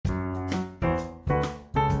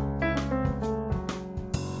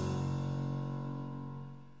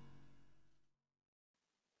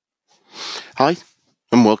Hi,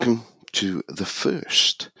 and welcome to the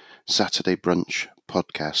first Saturday Brunch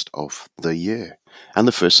podcast of the year and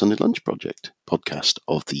the first Sunday Lunch Project podcast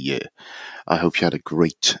of the year. I hope you had a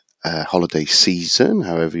great holiday season,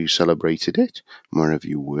 however you celebrated it, wherever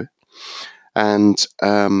you were. And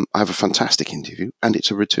I have a fantastic interview, and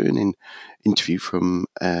it's a returning interview from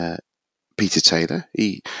Peter Taylor.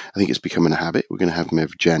 I think it's becoming a habit. We're going to have him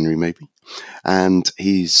every January, maybe. And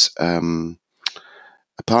he's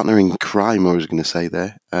a partner in crime, I was going to say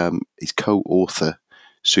there. He's co-author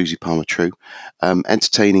Susie Palmer-Trew.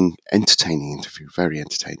 Entertaining interview, very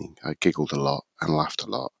entertaining. I giggled a lot and laughed a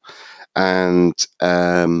lot. And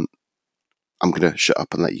I'm going to shut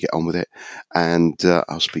up and let you get on with it. And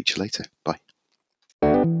I'll speak to you later. Bye.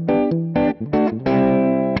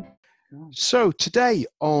 So today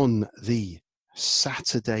on the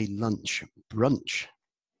Saturday Lunch Brunch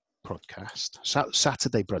podcast,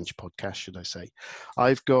 Saturday Brunch podcast, should I say,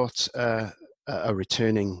 I've got a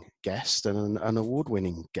returning guest and an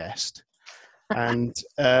award-winning guest, and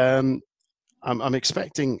I'm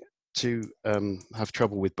expecting to have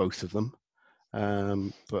trouble with both of them.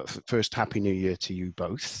 But first, Happy New Year to you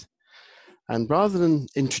both. And rather than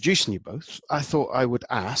introducing you both, I thought I would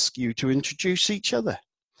ask you to introduce each other.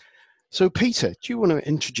 So, Peter, do you want to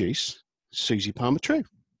introduce Susie Palmer-Trew?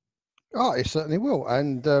 Oh, it certainly will.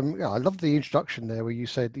 And I love the introduction there where you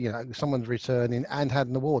said, someone's returning and had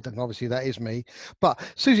an award. And obviously that is me. But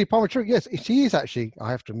Susie Palmer-Trew, yes, she is actually,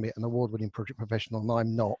 I have to admit, an award-winning project professional, and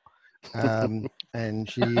I'm not. And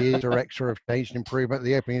she is Director of Change and Improvement at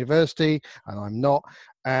the Open University, and I'm not.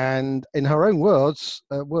 And in her own words,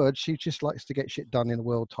 she just likes to get shit done in the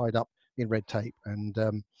world tied up in red tape. And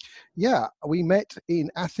we met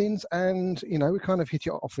in Athens, and we kind of hit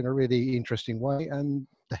it off in a really interesting way. And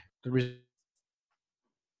so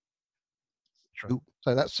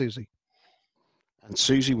that's Susie. And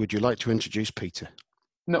Susie, would you like to introduce Peter?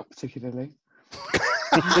 Not particularly.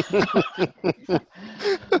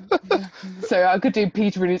 So I could do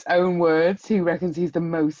Peter in his own words. He reckons he's the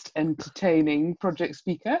most entertaining project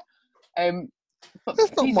speaker. But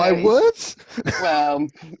that's not my words. Well,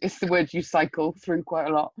 it's the word you cycle through quite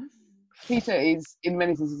a lot. Peter is, in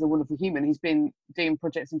many senses, a wonderful human. He's been doing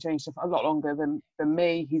projects and change stuff a lot longer than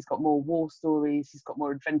me. He's got more war stories. He's got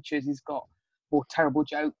more adventures. He's got more terrible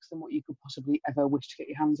jokes than what you could possibly ever wish to get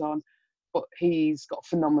your hands on. But he's got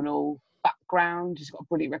phenomenal background. He's got a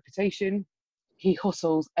brilliant reputation. He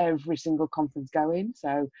hustles every single conference going.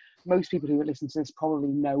 So most people who are listening to this probably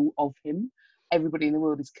know of him. Everybody in the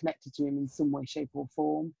world is connected to him in some way, shape or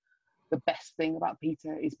form. The best thing about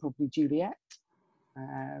Peter is probably Juliet.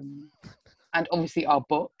 And obviously our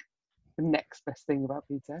book, the next best thing about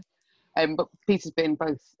Peter. But Peter's been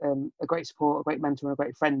both a great support, a great mentor, and a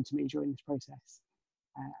great friend to me during this process.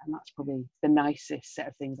 And that's probably the nicest set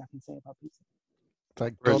of things I can say about Peter.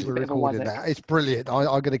 Thank God we recorded that. It's brilliant. I'm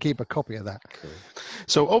going to keep a copy of that. Cool.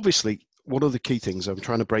 So obviously, one of the key things, I'm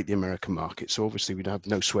trying to break the American market. So obviously, we'd have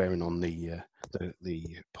no swearing on the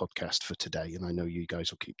podcast for today, and I know you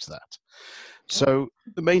guys will keep to that. So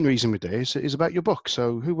the main reason we're there is about your book.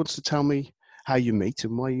 So who wants to tell me how you meet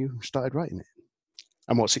and why you started writing it,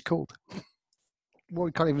 and what's it called? Well,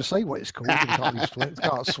 we can't even say what it's called. We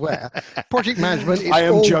can't swear. Project management. I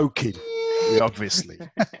am joking, obviously.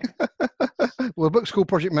 Well, the book's called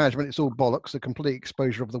Project Management. It's all bollocks, the complete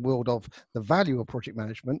exposure of the world of the value of project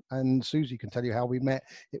management. And Susie can tell you how we met.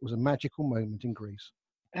 It was a magical moment in Greece.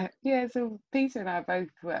 So Peter and I both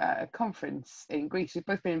were at a conference in Greece. We've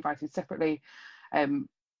both been invited separately. In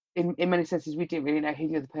many senses, we didn't really know who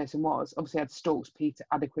the other person was. Obviously, I'd stalked Peter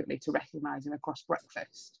adequately to recognise him across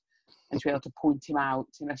breakfast and to be able to point him out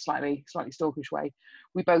in a slightly stalkish way.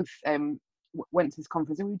 We both went to this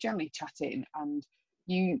conference and we were generally chatting. And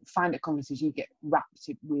you find at conferences you get wrapped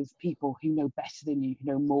with people who know better than you,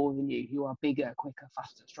 who know more than you, who are bigger, quicker,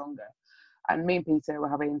 faster, stronger. And me and Peter were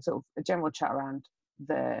having sort of a general chat around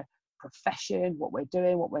the profession, what we're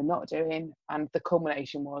doing, what we're not doing. And the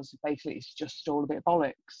culmination was basically it's just all a bit of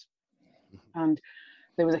bollocks. And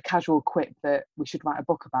there was a casual quip that we should write a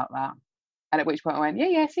book about that. And at which point I went,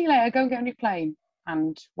 yeah, see you later, go and get on your plane.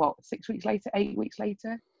 And 8 weeks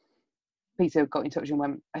later, Peter got in touch and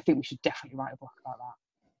went, I think we should definitely write a book about that.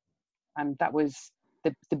 And that was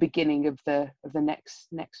the beginning of the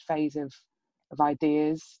next phase of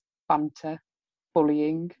ideas, banter,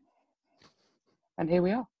 bullying. And here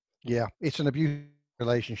we are. Yeah, it's an abusive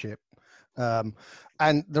relationship. And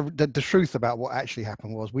the truth about what actually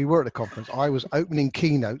happened was we were at a conference. I was opening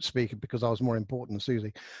keynote speaker because I was more important than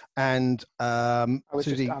Susie. And I was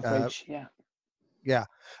Susie, just average,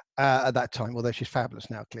 at that time, although she's fabulous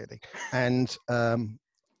now, clearly. And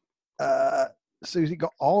Susie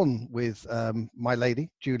got on with my lady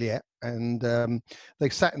Juliet, and they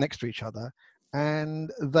sat next to each other,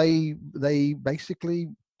 and they basically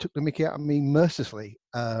took the mickey out of me mercilessly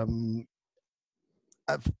for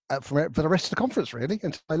the rest of the conference, really,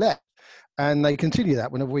 until I left. And they continue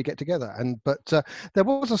that whenever we get together. But there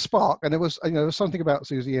was a spark, and there was something about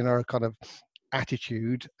Susie and her kind of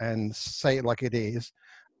attitude and say it like it is.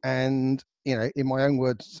 And in my own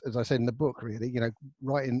words, as I said in the book, really,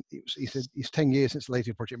 writing, he said it's 10 years since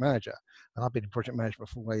Lazy Project Manager, and I've been in project management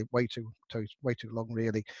for way too long,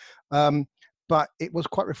 really. But it was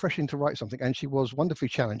quite refreshing to write something, and she was wonderfully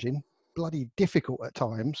challenging, bloody difficult at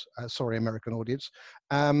times. Sorry, American audience.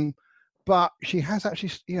 But she has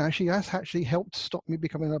actually helped stop me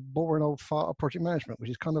becoming a boring old fart of project management, which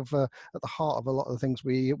is kind of at the heart of a lot of the things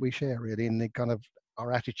we share, really, in the kind of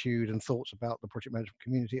our attitude and thoughts about the project management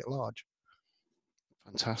community at large.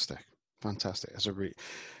 Fantastic.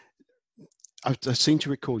 As I seem to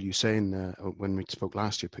recall you saying when we spoke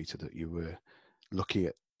last year, Peter, that you were looking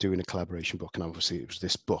at doing a collaboration book, and obviously it was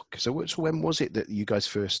this book. So when was it that you guys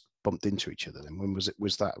first bumped into each other? Then when was it?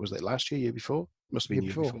 Was it last year before? Must have been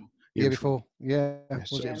year before. Yeah.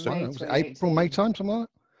 Yes. Was it April, May time, something like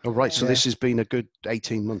that? Oh, right. So this has been a good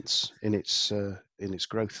 18 months in its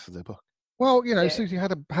growth for the book. Well, Susie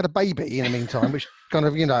had a baby in the meantime, which kind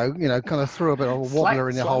of kind of threw a bit of a wobbler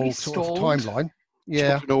in the whole sort of timeline.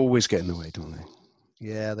 Yeah, children always get in the way, don't they?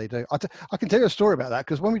 Yeah, they do. I can tell you a story about that,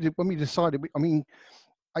 because when we decided,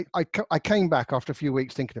 I came back after a few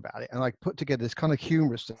weeks thinking about it, and I put together this kind of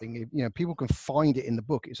humorous thing. People can find it in the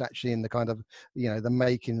book. It's actually in the kind of the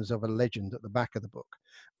makings of a legend at the back of the book,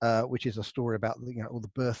 which is a story about all the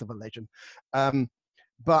birth of a legend.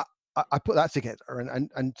 But I put that together,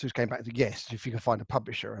 and just came back to yes, if you can find a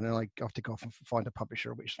publisher, and then I have to go off and find a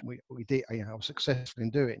publisher, which we did. I was successful in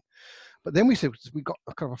doing. But then we said we got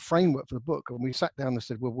a kind of a framework for the book, and we sat down and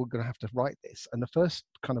said, well, we're going to have to write this. And the first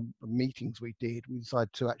kind of meetings we did, we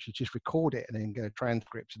decided to actually just record it and then get a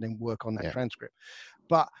transcript and then work on that transcript.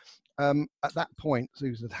 But at that point,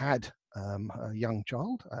 Susan had a young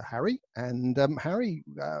child, Harry, and Harry,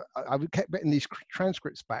 I kept getting these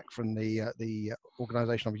transcripts back from the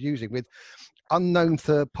organisation I was using with unknown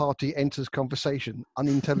third party enters conversation,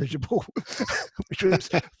 unintelligible, which was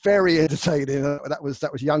very entertaining. That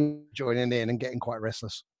was young joining in and getting quite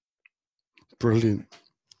restless. Brilliant.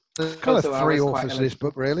 There's kind of three authors to this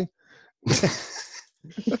book, really.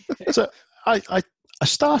 So I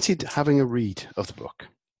started having a read of the book,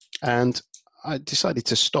 and I decided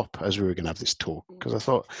to stop as we were going to have this talk, because I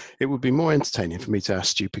thought it would be more entertaining for me to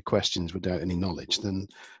ask stupid questions without any knowledge than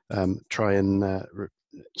try and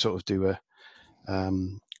sort of do a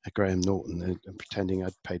Graham Norton and pretending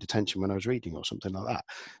I'd paid attention when I was reading or something like that.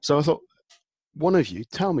 So I thought, one of you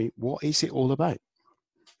tell me, what is it all about?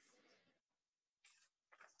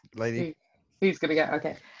 Lady. Who's going to go?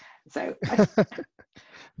 Okay. So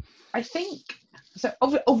I think, so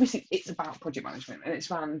obviously it's about project management, and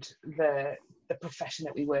it's around the profession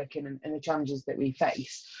that we work in and the challenges that we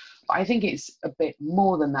face. But I think it's a bit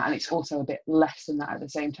more than that, and it's also a bit less than that at the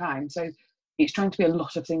same time. So it's trying to be a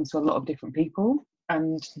lot of things to a lot of different people,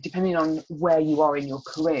 and depending on where you are in your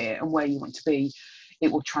career and where you want to be,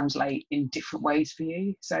 it will translate in different ways for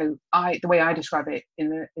you. So the way I describe it in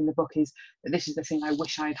the book is that this is the thing I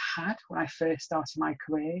wish I'd had when I first started my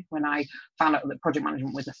career, when I found out that project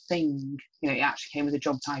management was a thing. It actually came with a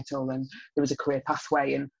job title, and there was a career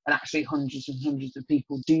pathway, and actually hundreds and hundreds of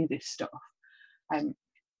people do this stuff. And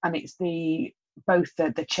it's both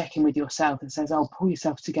the check-in with yourself that says, oh, pull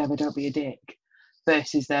yourself together, don't be a dick,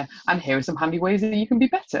 versus and here are some handy ways that you can be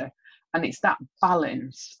better. And it's that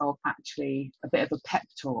balance of actually a bit of a pep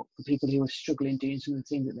talk for people who are struggling doing some of the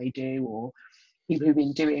things that they do, or people who've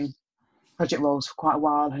been doing project roles for quite a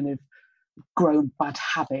while and have grown bad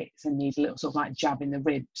habits and need a little sort of like jab in the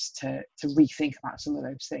ribs to rethink about some of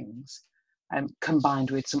those things,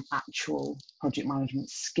 combined with some actual project management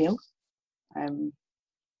skill.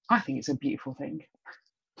 I think it's a beautiful thing.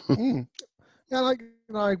 Yeah,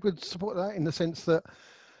 I would support that in the sense that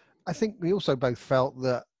I think we also both felt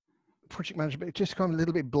that project management just kind of a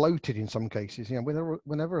little bit bloated in some cases.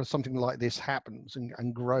 Whenever something like this happens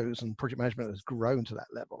and grows, and project management has grown to that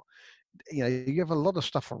level, you have a lot of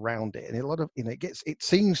stuff around it, and a lot of it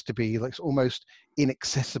seems to be like almost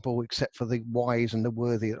inaccessible, except for the wise and the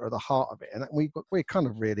worthy that are the heart of it. And we're kind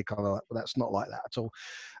of like, well, that's not like that at all.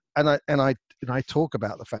 And I talk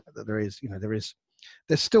about the fact that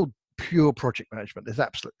there's still pure project management. There's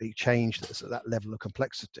absolutely change that's at that level of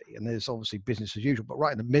complexity, and there's obviously business as usual. But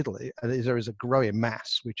right in the middle, there is a growing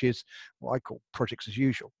mass, which is what I call projects as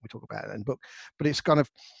usual. We talk about it in the book, but it's kind of,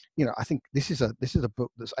 I think this is a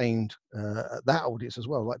book that's aimed at that audience as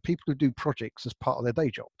well. Like people who do projects as part of their day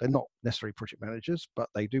job. They're not necessarily project managers, but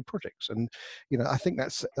they do projects, and I think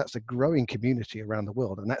that's a growing community around the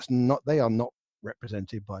world, and they are not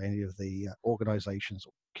represented by any of the organizations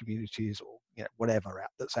or communities or whatever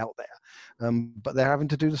that's out there, but they're having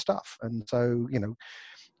to do the stuff. And so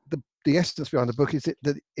the essence behind the book is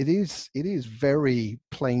that it is very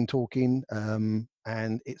plain talking,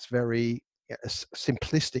 and it's very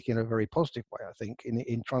simplistic in a very positive way, I think,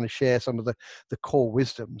 in trying to share some of the core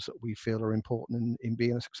wisdoms that we feel are important in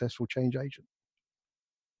being a successful change agent.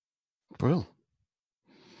 Brilliant.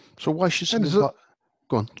 So why should somebody...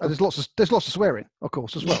 Go on. There's lots of swearing, of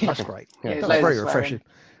course, as well. That's great. Yeah, that's very refreshing.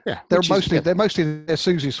 Yeah, they're mostly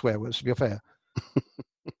Susie swear words, to be fair.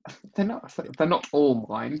 They're not all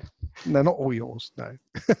mine. They're not all yours, no.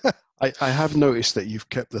 I have noticed that you've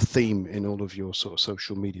kept the theme in all of your sort of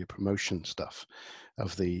social media promotion stuff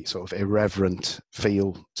of the sort of irreverent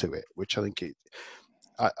feel to it, which I think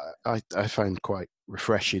I found quite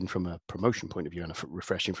refreshing from a promotion point of view, and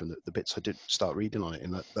refreshing from the bits I did start reading on it,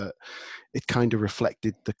 in that it kind of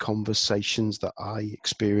reflected the conversations that I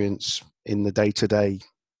experience in the day-to-day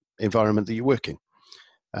environment that you work in,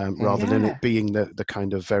 rather than it being the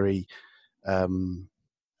kind of very,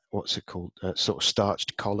 what's it called, sort of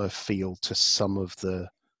starched collar feel to some of the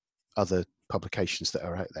other publications that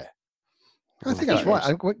are out there. I think that's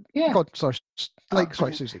right. God, sorry,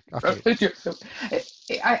 Susie.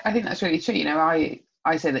 I think that's really true.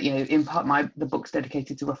 I say that, in part the book's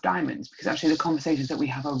dedicated to rough diamonds, because actually the conversations that we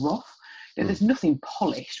have are rough. There's nothing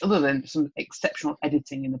polished other than some exceptional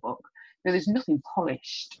editing in the book. There's nothing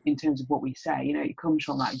polished in terms of what we say. It comes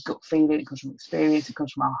from that gut feeling, it comes from experience, it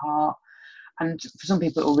comes from our heart. And for some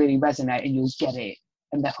people, it will really resonate and you'll get it,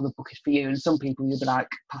 and therefore the book is for you. And some people, you'll be like,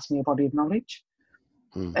 pass me a body of knowledge.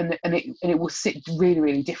 And it will sit really,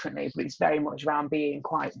 really differently, but it's very much around being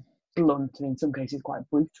quite blunt and in some cases quite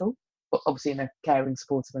brutal, but obviously in a caring,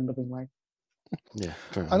 supportive and loving way. Yeah.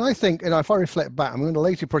 And I think, if I reflect back, the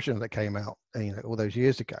latest project that came out, all those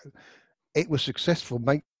years ago, it was successful.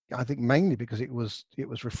 I think mainly because it was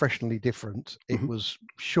refreshingly different. It was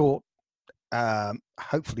short,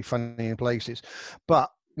 hopefully funny in places,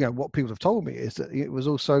 but what people have told me is that it was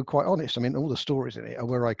also quite honest. All the stories in it are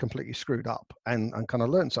where I completely screwed up and kind of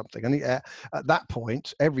learned something. And at that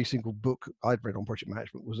point, every single book I'd read on project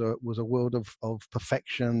management was a world of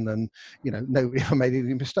perfection, and nobody ever made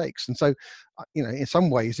any mistakes. And so, in some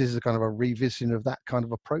ways, this is a kind of a revisiting of that kind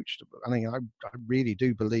of approach to book. I really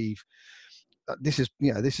do believe that this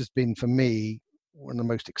has been for me one of the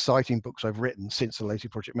most exciting books I've written since The Lazy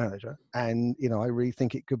Project Manager. And, I really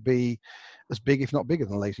think it could be as big, if not bigger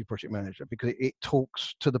than The Lazy Project Manager, because it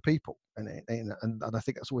talks to the people. And I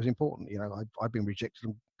think that's always important. I've been rejected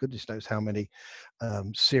from goodness knows how many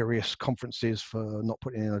serious conferences for not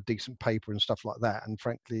putting in a decent paper and stuff like that. And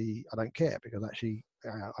frankly, I don't care, because actually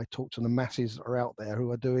I talk to the masses that are out there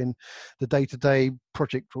who are doing the day-to-day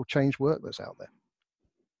project or change work that's out there.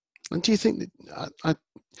 And do you think that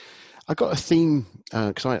I got a theme,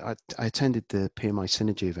 because I attended the PMI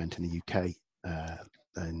Synergy event in the UK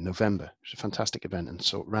in November. It was a fantastic event, and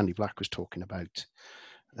so Randy Black was talking about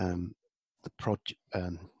the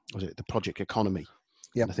project economy.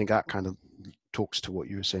 Yeah, I think that kind of talks to what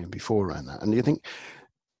you were saying before around that. And do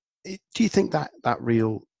you think that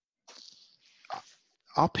real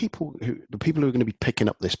are the people who are going to be picking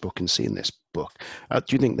up this book and seeing this book, do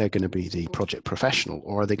you think they're going to be the project professional,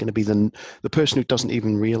 or are they going to be the person who doesn't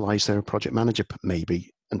even realize they're a project manager,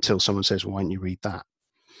 maybe, until someone says, well, why don't you read that?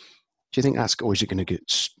 Do you think that's, or is it going to get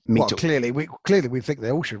meet up? Clearly we think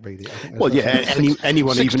they all should read it. I think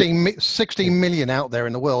anyone 16 million out there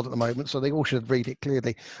in the world at the moment, so they all should read it,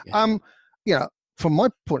 clearly. Yeah. From my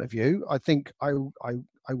point of view, I think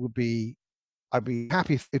I'd be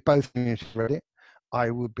happy if both communities read it. I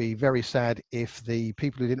would be very sad if the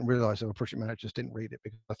people who didn't realize they were project managers didn't read it,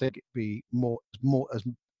 because I think it'd be more as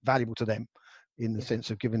valuable to them in the sense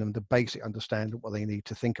of giving them the basic understanding of what they need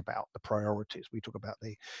to think about, the priorities. We talk about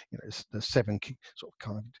the 7 key sort of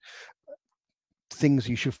kind of things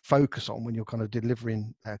you should focus on when you're kind of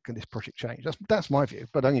delivering this project change. That's my view,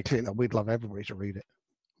 but only clearly we'd love everybody to read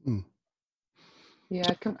it.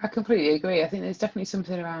 Yeah, I completely agree. I think there's definitely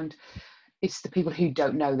something around, it's the people who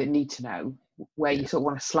don't know that need to know, where you sort of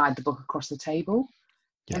want to slide the book across the table.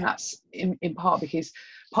 Yeah. And that's in part because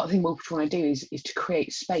part of the thing we're trying to do is to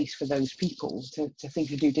create space for those people to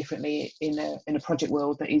think and do differently in a project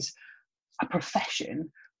world that is a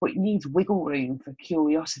profession, but it needs wiggle room for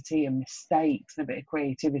curiosity and mistakes and a bit of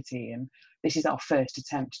creativity. And this is our first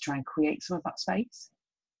attempt to try and create some of that space.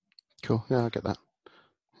 Cool. Yeah, I get that.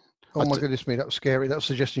 Oh my goodness me, that was scary. That was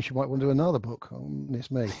suggesting she might want to do another book. Oh, it's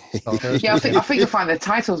me. Yeah, I think you'll find the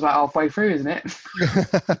title's about halfway through, isn't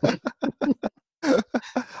it?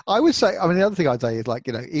 I would say, I mean, the other thing I'd say is, like,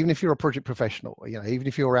 you know, even if you're a project professional, you know, even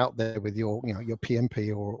if you're out there with your, you know, your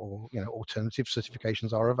PMP or you know, alternative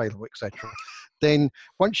certifications are available, etc., then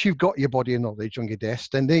once you've got your body of knowledge on your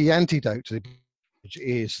desk, then the antidote to the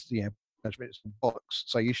is, you know, management bollocks.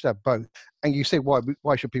 So you should have both. And you say,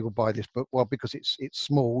 why should people buy this book? Well, because it's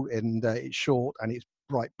small and it's short and it's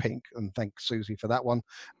bright pink. And thanks, Susie, for that one.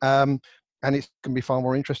 And it's going to be far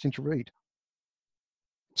more interesting to read.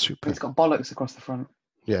 Super. It's got bollocks across the front.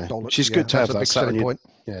 Yeah, Bollocks, which is good to have that sat on your point.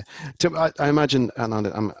 Yeah, I imagine,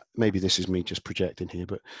 and maybe this is me just projecting here,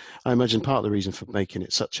 but I imagine part of the reason for making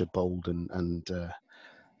it such a bold and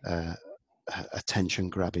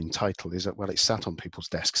attention-grabbing title is that, well, it's sat on people's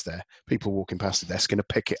desks there. People walking past the desk going to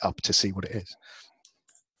pick it up to see what it is.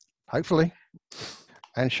 Hopefully,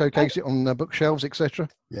 and showcase it on bookshelves, etc.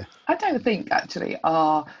 Yeah, I don't think actually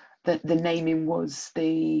the naming was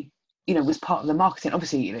was part of the marketing.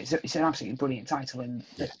 Obviously, you know, it's an absolutely brilliant title, and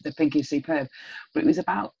the pink is superb. But it was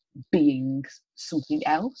about being something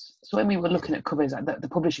else. So when we were looking at covers, the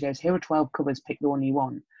publisher goes, "Here are 12 covers. Pick the one you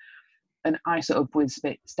want." And I sort of was a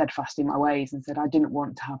bit steadfast in my ways and said I didn't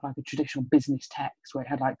want to have like a traditional business text where it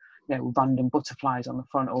had, like, you know, random butterflies on the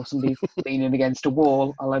front or somebody leaning against a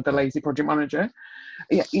wall, I like the lazy project manager.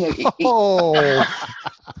 Yeah, you know,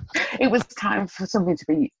 it was time for something to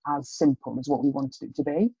be as simple as what we wanted it to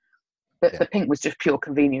be. The pink was just pure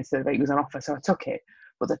convenience that it was on offer, so I took it.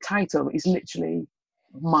 But the title is literally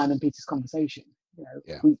mine and Peter's conversation. You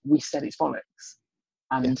know, we said it's bollocks,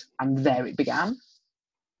 and there it began.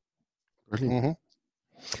 Brilliant.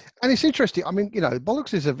 Mm-hmm. And it's interesting. I mean, you know,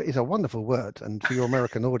 bollocks is a wonderful word, and for your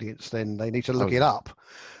American audience, then they need to look it up.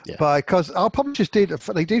 Yeah. Because our publishers did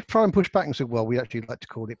try and push back and said, well, we actually like to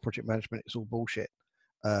call it project management. It's all bullshit.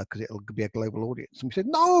 Because it'll be a global audience. And we said,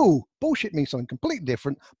 no, bullshit means something completely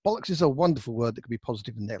different. Bollocks is a wonderful word that can be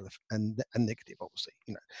positive and negative, obviously.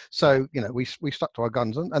 You know, so you know, we stuck to our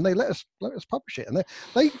guns and they let us publish it, and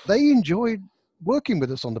they enjoyed working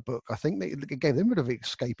with us on the book. I think it gave them a bit of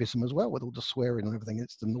escapism as well, with all the swearing and everything,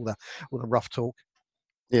 and all the rough talk.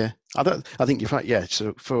 Yeah, I think you're right. Yeah,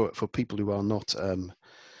 so for people who are not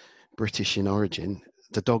British in origin,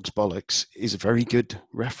 the dog's bollocks is a very good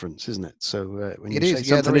reference, isn't it? So when you say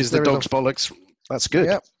something is the dog's bollocks, that's good.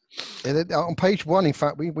 Yeah. And on page 1, in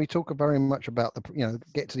fact, we talk very much about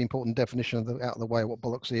get to the important definition out of the way of what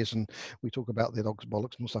bollocks is, and we talk about the dog's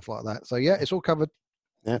bollocks and stuff like that. So yeah, it's all covered.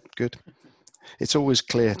 Yeah, good. It's always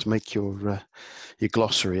clear to make your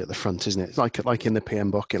glossary at the front, isn't it? Like in the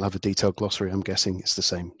PM book, it'll have a detailed glossary. I'm guessing it's the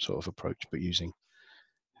same sort of approach, but using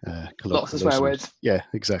lots of swear words. Yeah,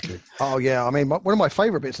 exactly. Oh yeah, I mean, one of my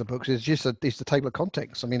favourite bits of the books is just the table of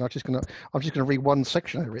contents. I mean, I'm just gonna read one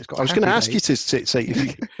section over it. It's got. I was going to ask you to say if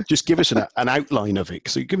you just give us an outline of it.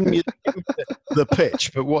 So you're giving me the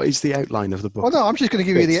pitch, but what is the outline of the book? Well, no, I'm just going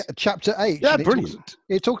to give you the chapter H. Yeah, brilliant.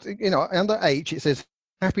 It talks, under H it says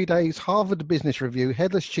Happy Days, Harvard Business Review,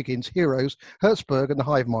 Headless Chickens, Heroes, Hertzberg, and the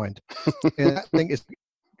Hive Mind. I think it's.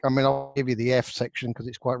 I mean, I'll give you the F section because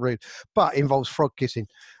it's quite rude, but it involves frog kissing.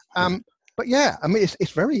 But yeah, I mean,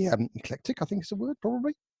 it's very eclectic. I think it's a word,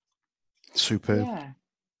 probably. Superb. Yeah.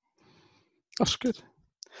 That's good.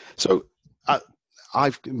 So,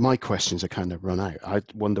 my questions are kind of run out. I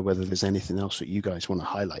wonder whether there's anything else that you guys want to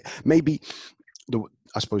highlight. Maybe,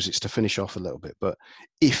 I suppose it's to finish off a little bit. But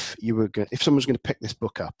if someone's going to pick this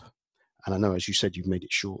book up, and I know, as you said, you've made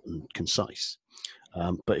it short and concise.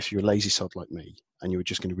 But if you're a lazy sod like me and you were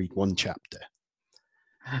just going to read one chapter,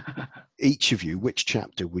 each of you, which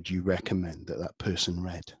chapter would you recommend that person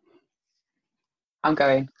read? I'm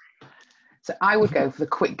going. So I would go for the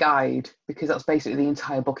quick guide, because that's basically the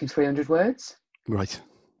entire book in 300 words. Right.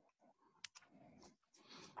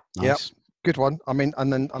 Nice. Yep. Good one. I mean,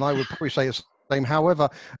 and I would probably say the same. However,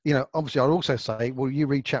 obviously I'd also say, well, you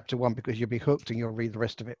read chapter 1 because you'll be hooked and you'll read the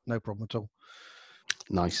rest of it. No problem at all.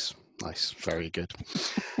 Nice. Very good.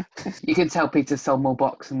 You can tell Peter sold more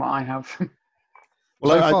books than what I have.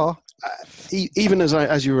 Well, so far. Even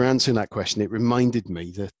as you were answering that question, it reminded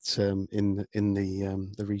me that in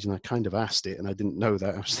the reason I kind of asked it, and I didn't know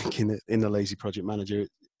that, I was thinking that in the Lazy Project Manager,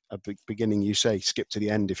 at the beginning you say skip to the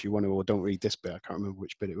end if you want to, or don't read this bit. I can't remember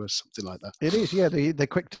which bit it was, something like that. It is, yeah, the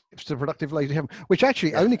quick tips to productive lazy having, which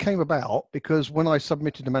actually only came about because when I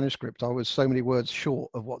submitted the manuscript, I was so many words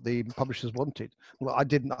short of what the publishers wanted. Well, I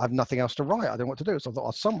have nothing else to write. I don't know what to do, so I thought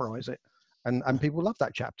I'll summarize it. and people love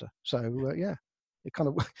that chapter. So yeah, it kind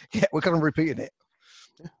of yeah, we're kind of repeating it.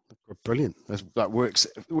 Yeah, brilliant. That works.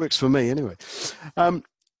 It works for me anyway.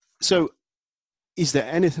 So, is there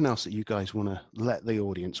anything else that you guys want to let the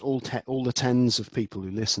audience, all the tens of people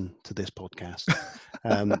who listen to this podcast,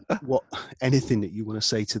 anything that you want to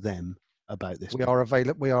say to them about this? We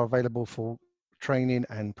are available for training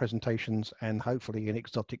and presentations, and hopefully in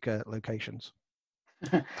exotic locations.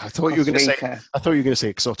 I thought you were going to say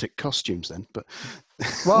exotic costumes then, but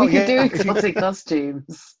well, we could do exotic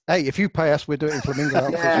costumes. Hey, if you pay us, we're doing flamingo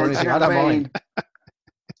outfits or anything. I don't mind.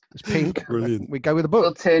 It's pink. Brilliant. We go with the book.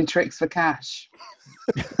 We'll turn tricks for cash.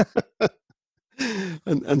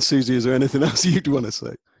 and Susie, is there anything else you'd want to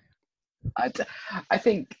say? I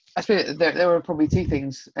think I suppose there are probably two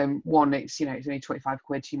things. One, it's only 25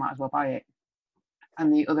 quid, so you might as well buy it.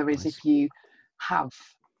 And the other is, if you have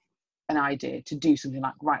an idea to do something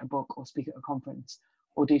like write a book or speak at a conference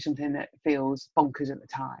or do something that feels bonkers at the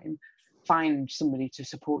time, find somebody to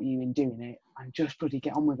support you in doing it and just bloody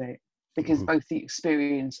get on with it, because both the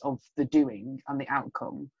experience of the doing and the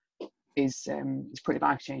outcome is pretty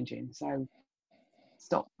life-changing. So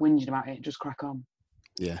stop whinging about it, just crack on.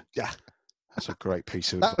 Yeah That's a great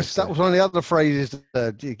piece of that was one of the other phrases.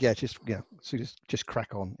 Just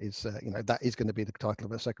crack on is that is going to be the title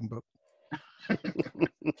of a second book.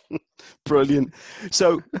 Brilliant.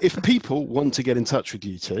 So if people want to get in touch with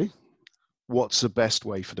you two, what's the best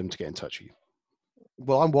way for them to get in touch with you?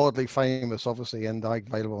 Well, I'm wildly famous, obviously, and I'm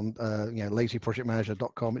available on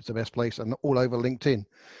lazyprojectmanager.com. It's the best place, and all over LinkedIn.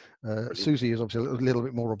 Susie is obviously a little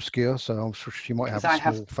bit more obscure, so I'm sure she might have a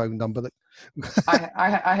small phone number that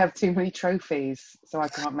I have too many trophies, so I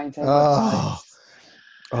can't maintain websites.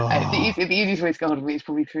 The easiest way to get hold of me is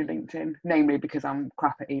probably through LinkedIn, namely because I'm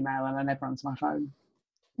crap at email and I never answer my phone.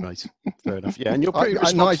 Right, fair enough. Yeah, and you're pretty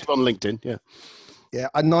responsive on LinkedIn. Yeah. Yeah,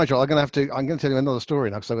 and Nigel, I'm going to tell you another story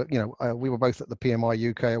now. So we were both at the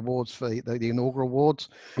PMI UK Awards for the inaugural awards,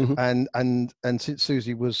 and since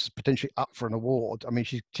Susie was potentially up for an award, I mean,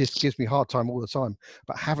 she just gives me a hard time all the time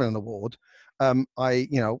about having an award.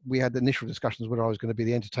 We had initial discussions whether I was going to be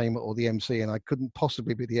the entertainment or the MC, and I couldn't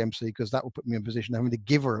possibly be the MC because that would put me in a position of having to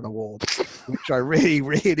give her an award, which I really,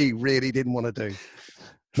 really, really didn't want to do.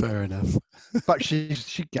 Fair enough. But she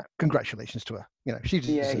congratulations to her. She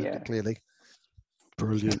deserved it, clearly.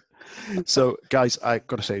 Brilliant. So, guys, I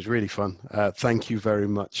got to say, it's really fun. Thank you very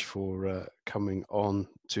much for coming on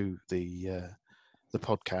to the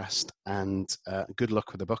podcast, and good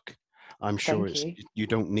luck with the book. I'm sure you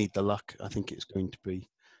don't need the luck. I think it's going to be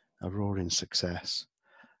a roaring success,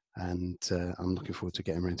 and I'm looking forward to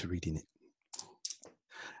getting around to reading it.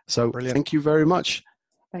 So, Brilliant. Thank you very much.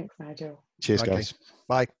 Thanks, Nigel. Cheers, guys.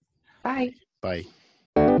 Bye. Bye. Bye.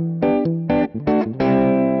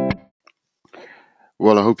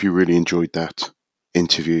 Well, I hope you really enjoyed that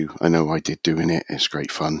interview. I know I did doing it. It's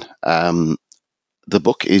great fun. The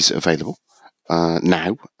book is available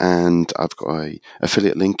now, and I've got an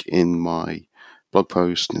affiliate link in my blog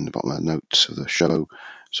post and in the bottom of the notes of the show.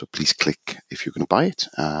 So please click if you're going to buy it.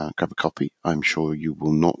 Grab a copy. I'm sure you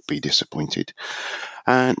will not be disappointed.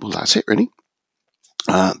 And, well, that's it, really.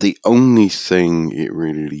 The only thing it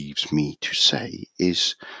really leaves me to say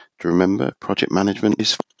is to remember project management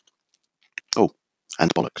is...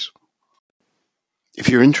 and bollocks. If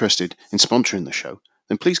you're interested in sponsoring the show,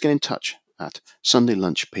 then please get in touch at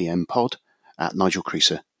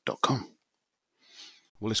sundaylunchpmpod@nigelcreaser.com.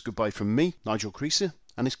 Well, it's goodbye from me, Nigel Creaser,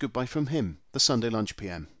 and it's goodbye from him, the Sunday Lunch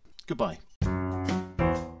PM. Goodbye.